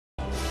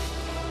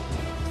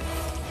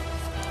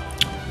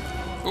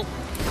Oh,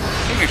 I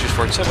think it's just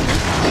 47 here.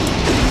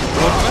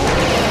 Welcome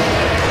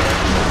back.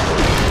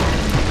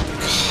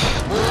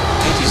 I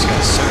hate these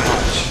guys so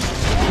much.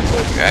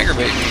 You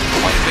aggravate me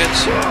quite a bit,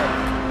 so...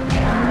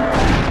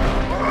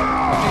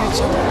 It's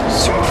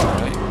super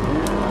friendly.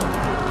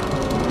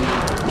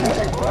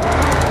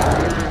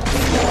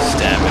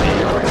 Stab it.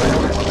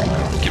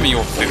 Give me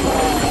your food.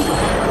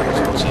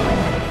 What's up?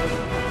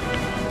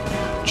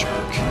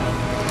 Jerk.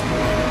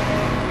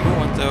 You know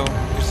what though?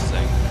 Here's the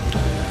thing.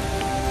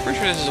 Pretty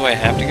sure this is the way I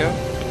have to go,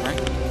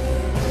 right?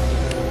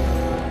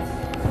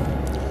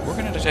 We're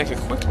gonna take a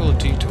quick little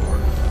detour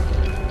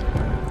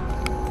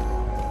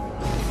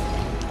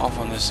off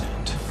on this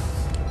end.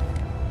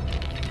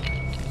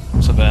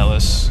 What's up,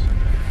 Atlas?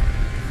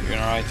 You doing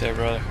alright there,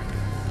 brother?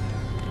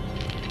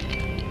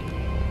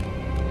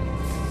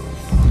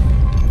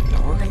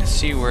 Now we're gonna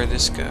see where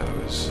this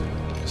goes.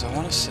 Because I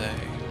want to say...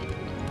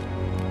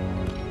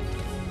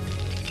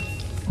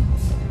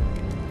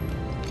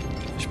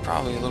 there's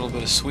probably a little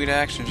bit of Sweet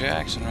Action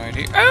Jackson right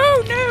here.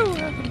 Oh no!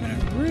 That could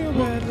have been real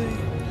badly.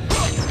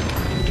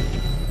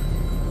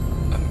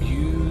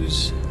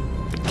 Amuse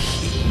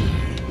key.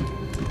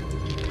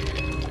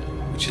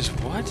 Which is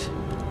what?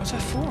 What's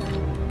that for?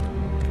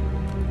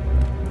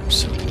 I'm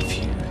so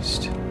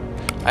confused.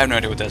 I have no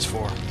idea what that's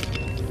for.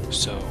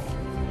 So,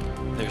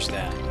 there's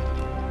that.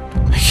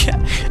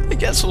 I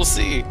guess we'll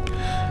see.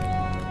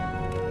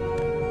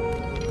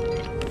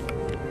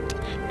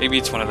 Maybe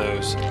it's one of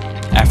those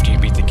after you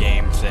beat the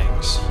game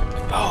things.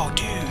 Oh,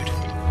 dude!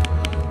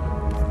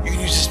 You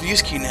can use this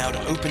Muse key now to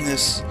open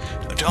this,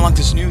 to unlock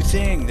this new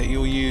thing that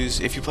you'll use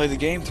if you play the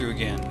game through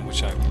again,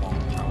 which I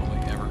won't probably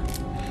ever.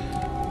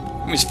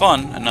 I mean, it's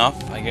fun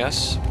enough, I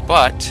guess,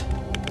 but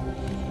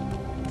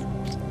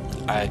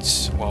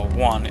it's, well,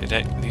 one,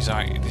 these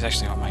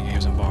actually aren't my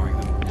games. I'm borrowing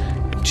them.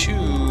 And two,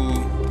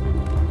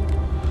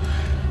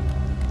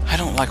 I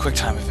don't like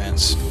QuickTime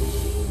events.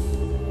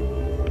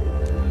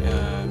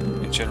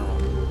 In general.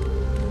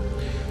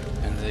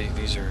 And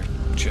these are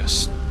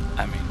just,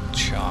 I mean,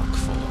 chock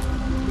full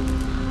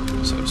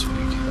of, so to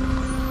speak.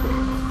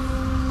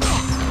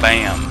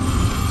 Bam.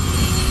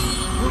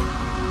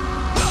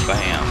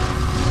 Bam.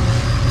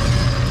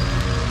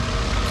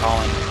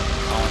 Calling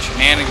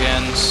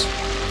shenanigans.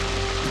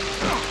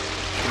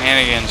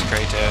 Shenanigans,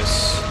 Kratos.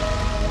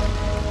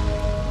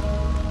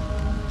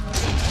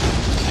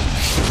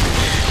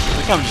 I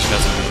think I'm just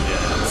messing with you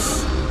guys.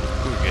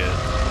 We're good.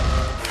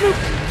 Bloop.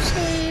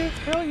 Save.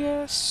 Hell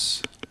yes.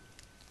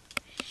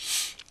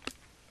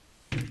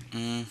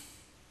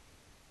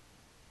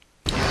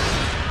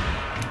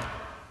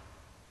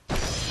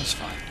 That's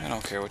fine. I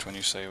don't care which one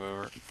you save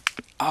over.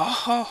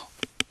 Oh!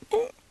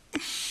 Ooh.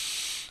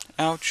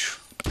 Ouch.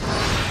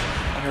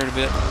 That hurt a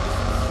bit.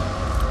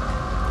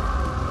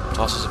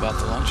 Tosses about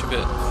the lunch a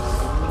bit.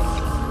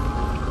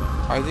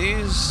 Are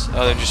these...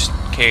 oh, they're just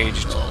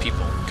caged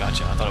people.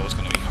 Gotcha. I thought it was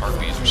going to be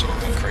harpies or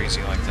something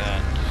crazy like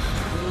that.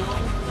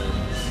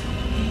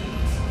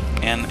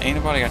 And ain't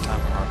nobody got time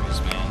for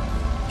harpies, man.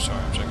 I'm sorry,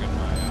 I'm checking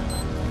my...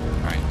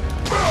 right.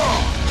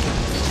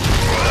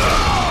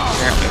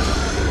 Apparently,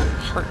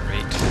 heart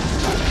rate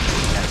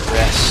at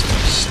rest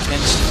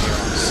tends to be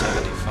around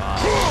 75.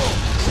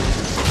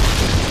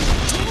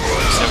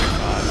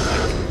 75,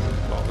 like,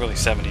 well, really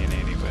 70 and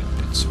 80, but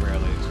it's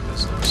rarely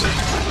as low as 75.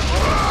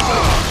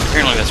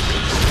 Apparently that's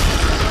pretty good.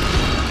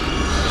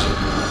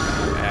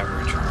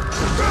 Average heart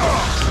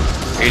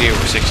rate. 80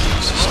 over 60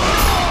 is just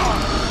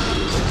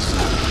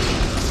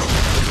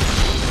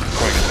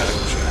quite a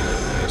medical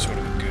check. Sort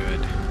of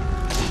good.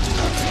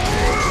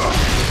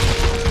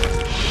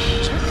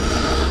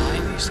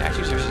 Behind these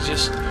statues, there's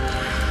just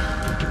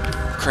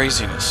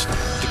craziness.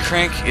 The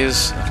crank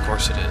is, of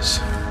course it is.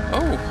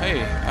 Oh,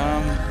 hey,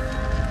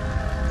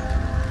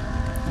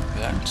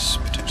 that's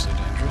potentially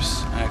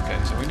dangerous. Okay,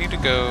 so we need to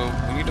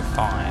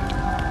find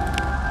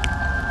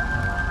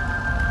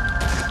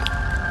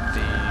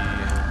the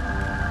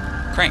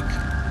crank.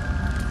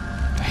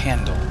 The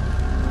handle,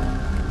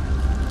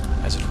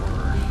 as it were.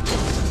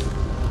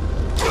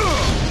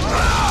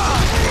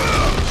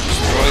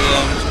 Destroy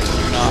them,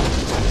 do not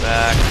go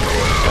back,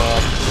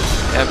 up,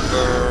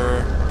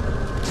 ever.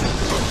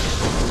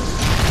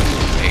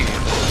 Hey, the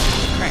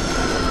crank.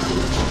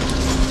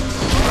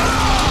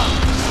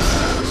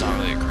 It's not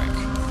really a crank,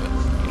 but,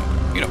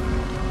 you know.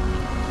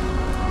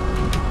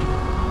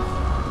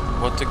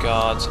 What the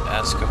gods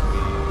ask of me.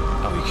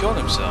 Oh, he killed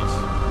himself.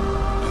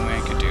 No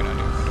man could do, not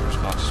do Pandora's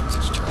boxes with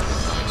his terrible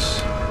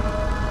voice.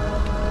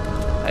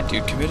 That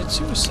dude committed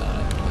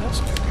suicide. Well,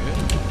 that's no good.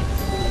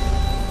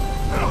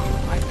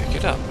 I pick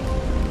it up.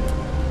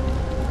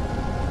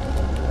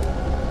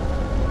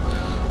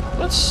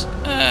 Let's,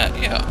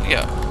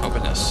 yeah,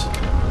 open this.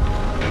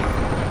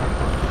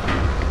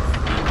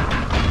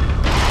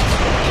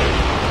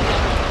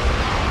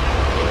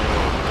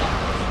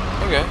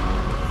 Okay.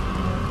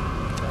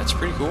 That's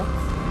pretty cool.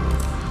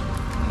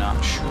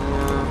 Not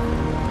sure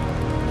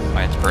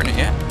why it's burning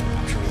yet.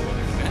 I'm sure we will in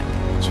a minute.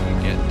 Once we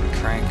get the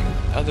crank,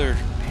 other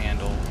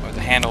handle, or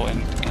the handle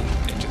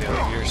into the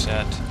other gear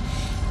set,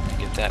 and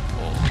get that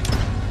pulled.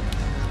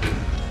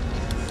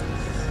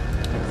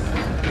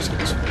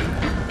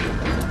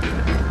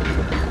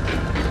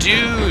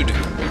 Dude!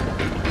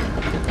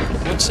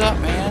 What's up,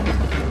 man?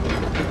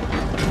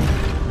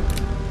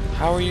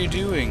 How are you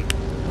doing?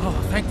 Oh,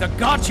 thank the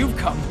gods you've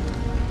come.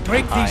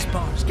 Break these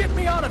bars. Get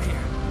me out of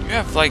here. You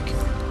have, like...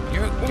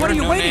 You're what are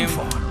you waiting name.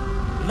 for?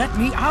 Let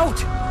me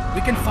out.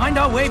 We can find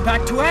our way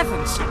back to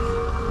Athens.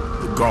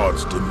 The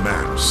gods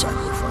demand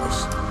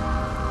sacrifice.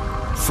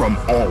 From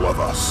all of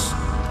us.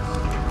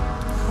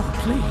 Oh,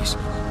 please.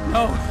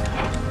 No.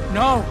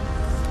 No.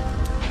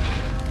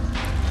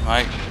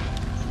 Mike.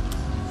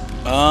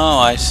 Oh,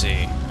 I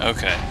see.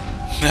 Okay.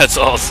 That's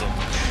awesome.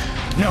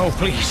 No,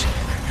 please.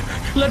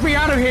 Let me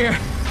out of here.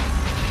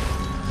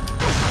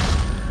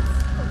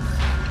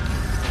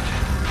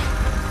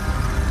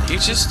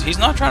 He's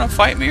not trying to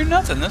fight me or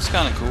nothing. That's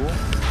kind of cool.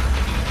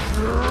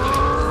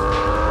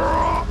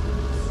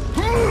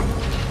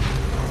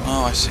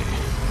 Oh, I see.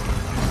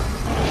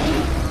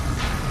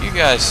 You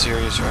guys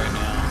serious right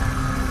now?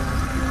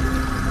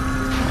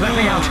 Let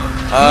me out.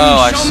 Oh,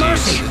 I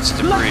Please, see. It's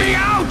debris. Let me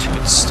out.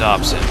 It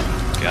stops it.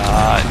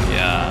 God,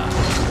 yeah.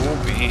 Cool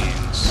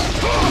beans.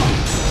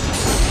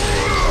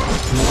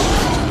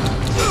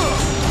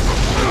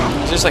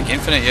 Is this like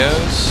infinite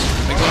yos?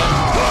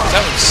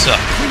 That would suck.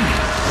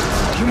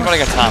 But I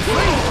got time for it.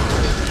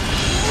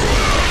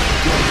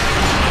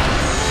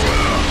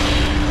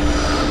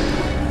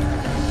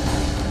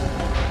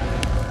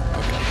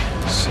 Okay,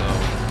 so...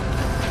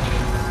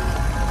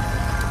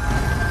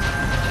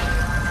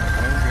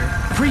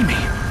 Free me.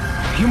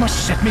 You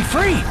must set me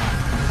free.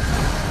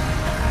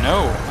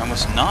 No, I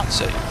must not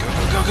say. Go,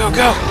 go, go, go,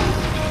 go!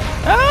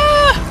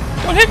 Ah!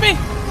 Don't hit me!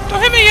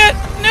 Don't hit me yet!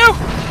 No!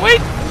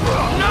 Wait!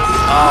 No!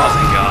 Oh,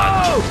 thank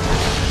God.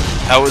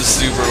 That was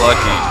super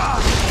lucky.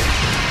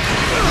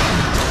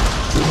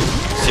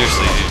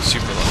 Seriously, dude,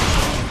 super lucky.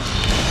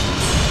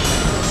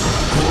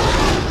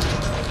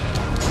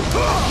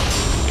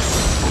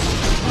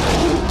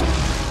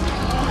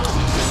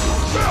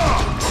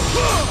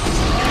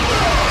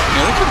 You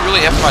know, they could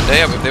really F my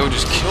day up if they would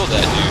just kill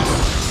that dude.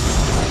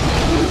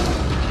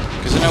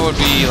 Because then I would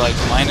be, like,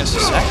 minus a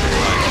sacrifice.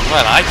 I'm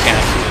glad I can't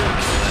actually kill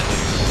that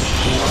dude.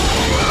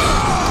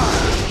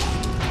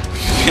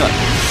 Be like,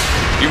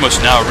 you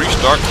must now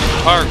restart the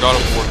entire God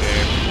of War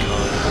game because you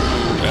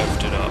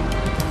effed it up.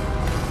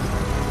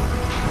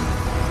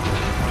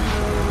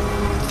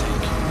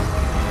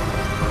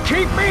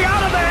 Keep me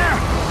out of there!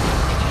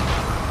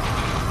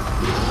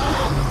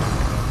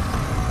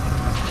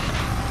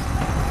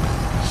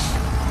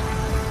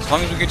 As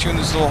long as we get you in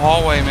this little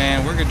hallway,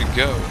 man, we're good to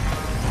go.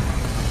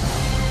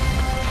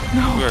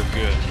 No. We're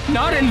good.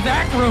 Not in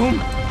that room!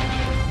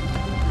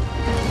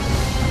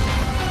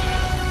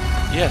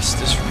 Yes,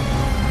 this room.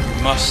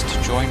 You must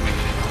join me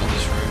in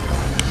this room.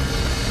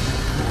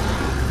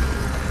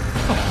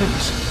 Oh,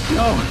 please.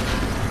 No.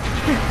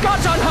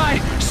 Gods on high!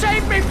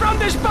 Save me from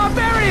this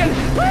barbarian!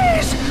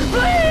 Please!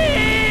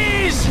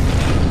 Please!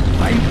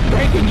 I'm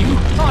begging you,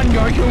 on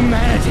your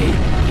humanity.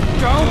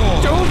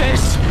 Don't do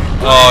this!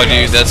 Please. Oh,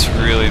 dude, that's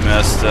really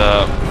messed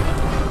up.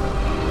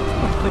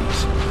 Oh,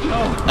 please.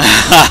 No.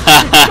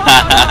 Gods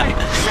on high!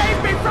 Save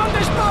me from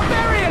this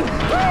barbarian!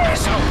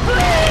 Please!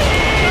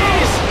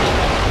 Please!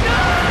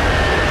 No!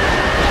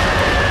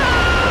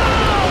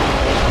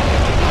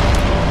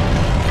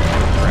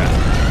 Crap.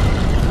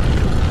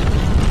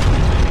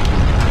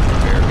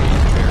 Very,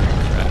 very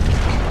crap.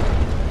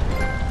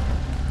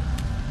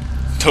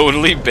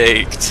 Totally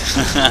baked.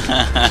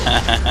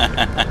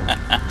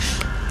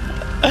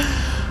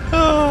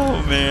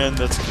 Oh man,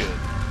 that's good.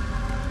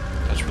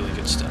 That's really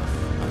good stuff.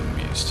 I'm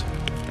amused.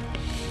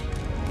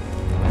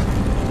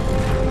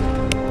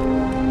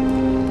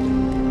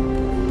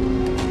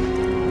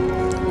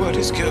 What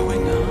is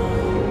going on?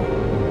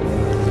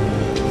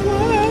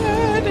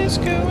 What is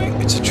going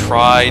on? It's a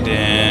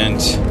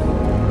trident.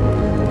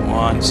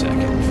 1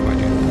 second before I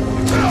do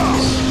that.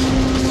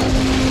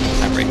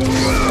 Can I break this?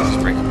 Just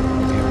break them.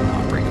 They're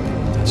not breakable.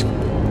 That's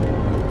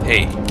cool.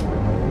 Hey.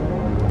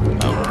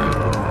 Oh, crap.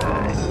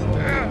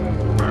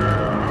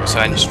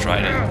 Poseidon's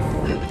Trident.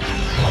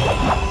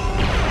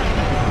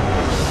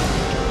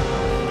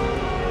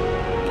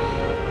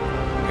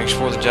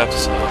 Explore the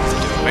depths of the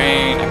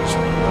domain. I can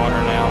swim in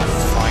water now.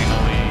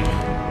 Finally.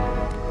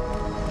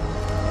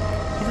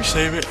 Let me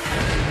save it.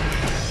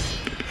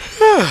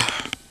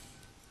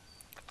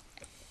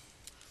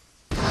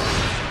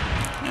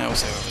 Yeah, we'll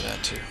save over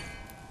that too.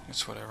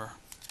 It's whatever.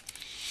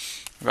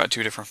 I've got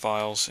 2 different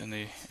files in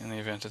the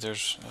event that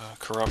there's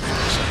corruption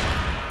or something.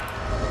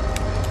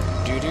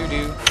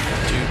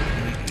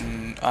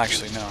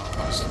 Actually, no.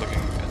 I was looking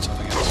at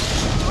something else.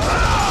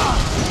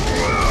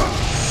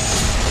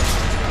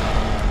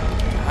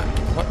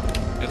 What?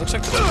 It looks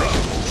like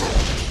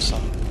that's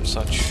some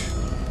such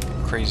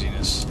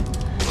craziness.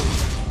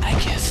 I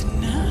guess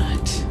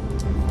not.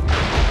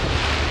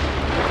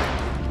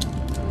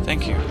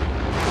 Thank you.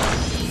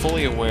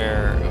 Fully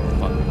aware of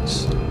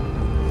buttons.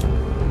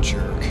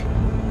 Jerk.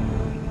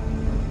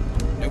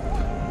 Nope.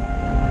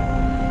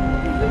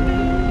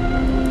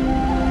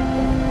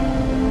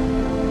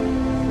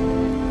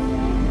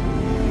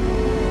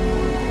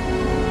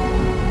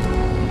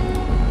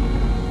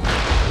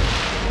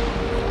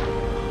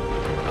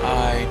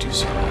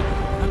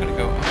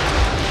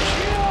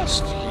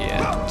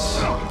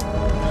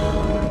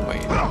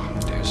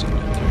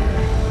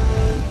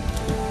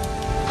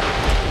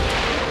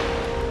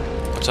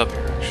 what's up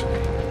here, actually?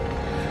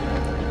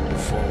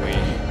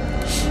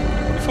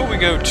 Before we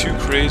go too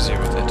crazy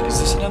with it. Is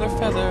this another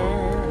feather?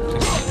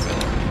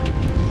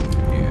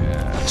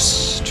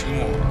 Yes, two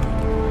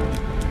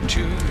more.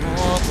 Two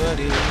more,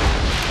 buddy.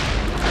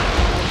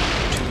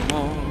 Two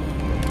more.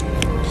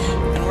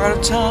 And we're out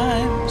of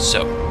time.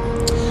 So,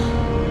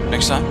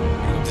 next time,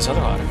 we'll go this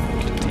other ladder.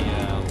 Get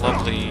the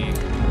lovely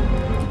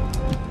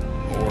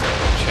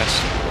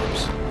chest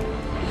orbs.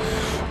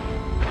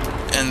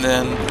 And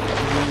then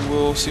we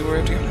will see where we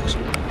have to go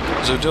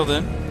next. So, till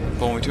then,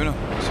 Bold Me Tuna.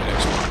 See you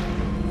next time.